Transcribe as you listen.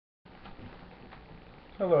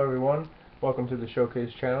Hello everyone, welcome to the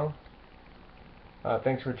Showcase channel.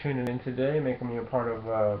 Thanks for tuning in today, making me a part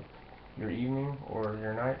of your evening or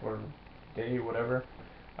your night or day, whatever.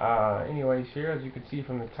 Anyways, here, as you can see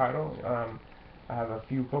from the title, I have a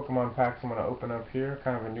few Pokemon packs I'm going to open up here,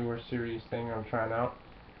 kind of a newer series thing I'm trying out.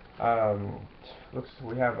 I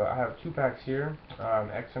have two packs here,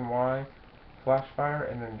 X and Y,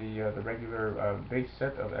 Flashfire, and then the regular base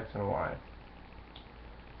set of X and Y.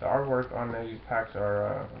 The artwork on these packs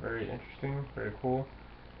are very interesting, very cool.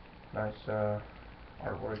 Nice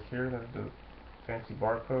artwork here. There's the fancy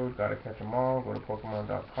barcode. Gotta catch 'em all. Go to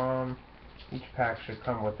Pokemon.com. Each pack should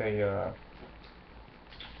come with a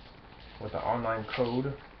with an online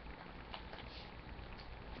code.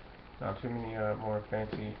 Not too many more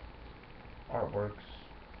fancy artworks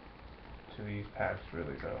to these packs,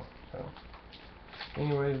 really, though. So,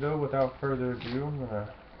 anyways, though, without further ado, I'm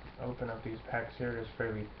gonna open up these packs here. It's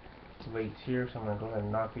fairly late here, so I'm gonna go ahead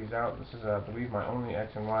and knock these out. This is, I believe, my only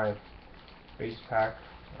X and Y base pack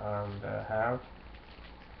that I have.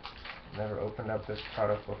 Never opened up this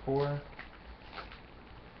product before.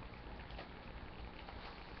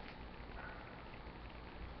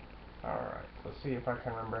 Alright, let's see if I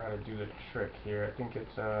can remember how to do the trick here. I think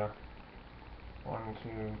it's 1,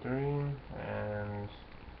 2, 3, and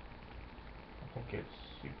I think it's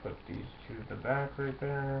you put these to the back right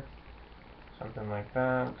there. Something like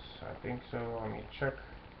that. I think so. Let me check.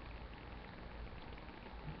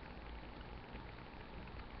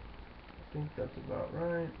 I think that's about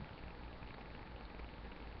right.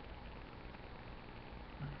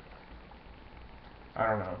 I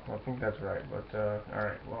don't know. I think that's right, but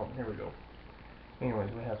alright, well, here we go.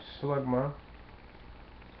 Anyways, we have Slugma,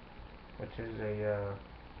 which is a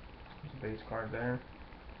base card there.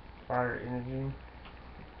 Fire Energy.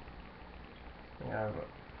 We have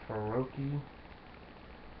Faroki.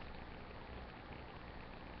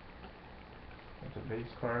 It's a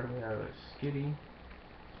base card. We have a Skitty.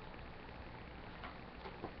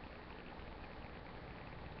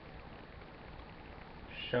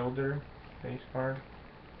 Shelder, base card.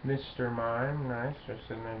 Mr. Mime, nice, just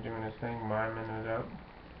sitting there doing his thing, miming it up.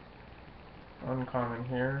 Uncommon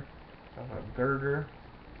here. I have a Girder.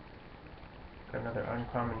 Got another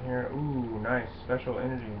uncommon here. Ooh, nice. Special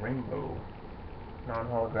Energy Rainbow.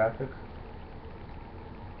 Non-holographic.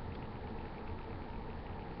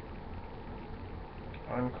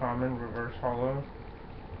 Uncommon Reverse Holo.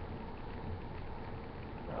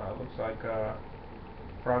 Looks like a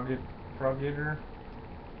Frogator.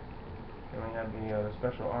 Then we have the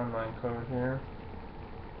special online code here.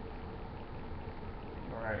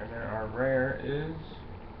 Alright, and then our rare is...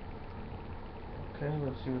 Okay,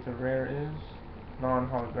 let's see what the rare is.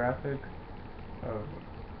 Non-holographic of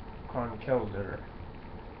Conkeldurr.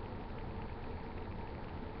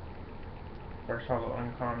 First holo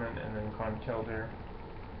uncommon, and then Conkeldurr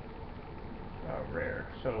rare.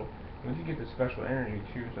 So, we did get the special energy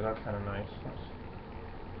too, so that's kind of nice. That's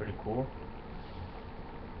pretty cool.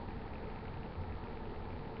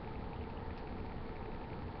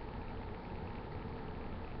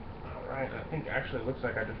 Alright, I think actually it looks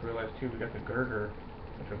like I just realized too, we got the Girder,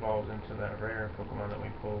 which evolves into that rare Pokemon that we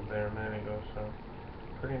pulled there a minute ago, so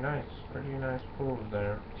pretty nice pulls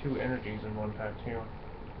there. 2 energies in one pack too.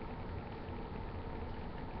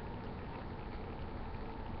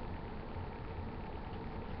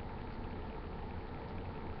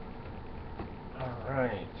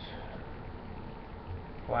 Alright.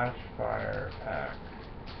 Flashfire pack.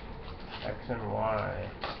 X and Y.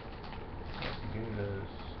 Let's do this.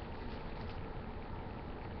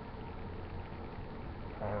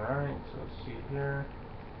 Alright, so let's see here.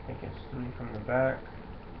 I think it's 3 from the back.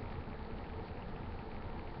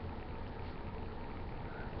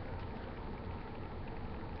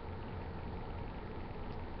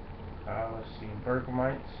 Let's see,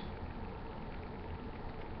 Bergmite.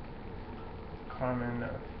 Common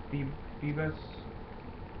Phoebus.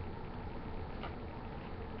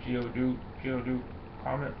 Geodude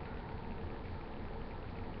Comet.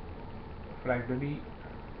 Flagby.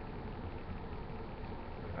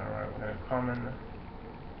 Alright, we got a common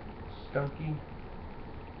Stunky.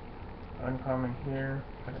 Uncommon here.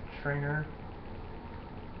 Got a Trainer.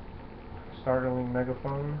 Startling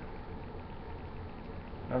Megaphone.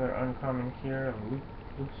 Another uncommon here of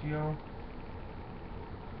Lucio.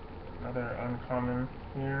 Another uncommon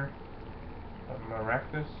here of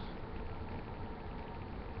Maractus.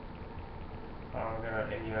 We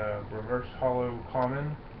got a reverse holo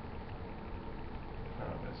common.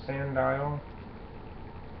 The Sandile.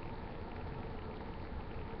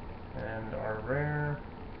 And our rare.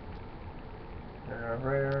 And our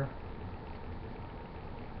rare.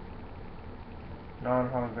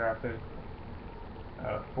 non-holographic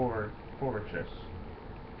Forretress.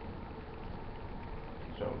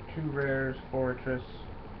 So 2 rares, Forretress,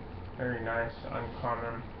 very nice,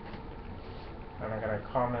 uncommon. And I got a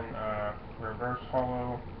common reverse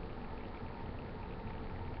holo,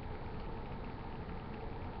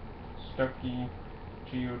 Stucky,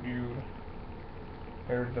 Geodude.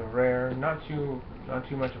 There's the rare, not too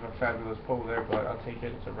much of a fabulous pull there, but I'll take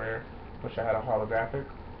it. It's a rare. Wish I had a holographic.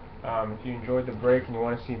 If you enjoyed the break and you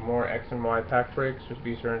want to see more X and Y pack breaks, just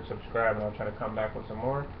be sure and subscribe, and I'll try to come back with some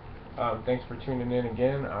more. Thanks for tuning in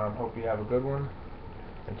again. Hope you have a good one.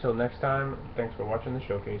 Until next time, thanks for watching the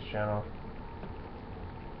Showcase channel.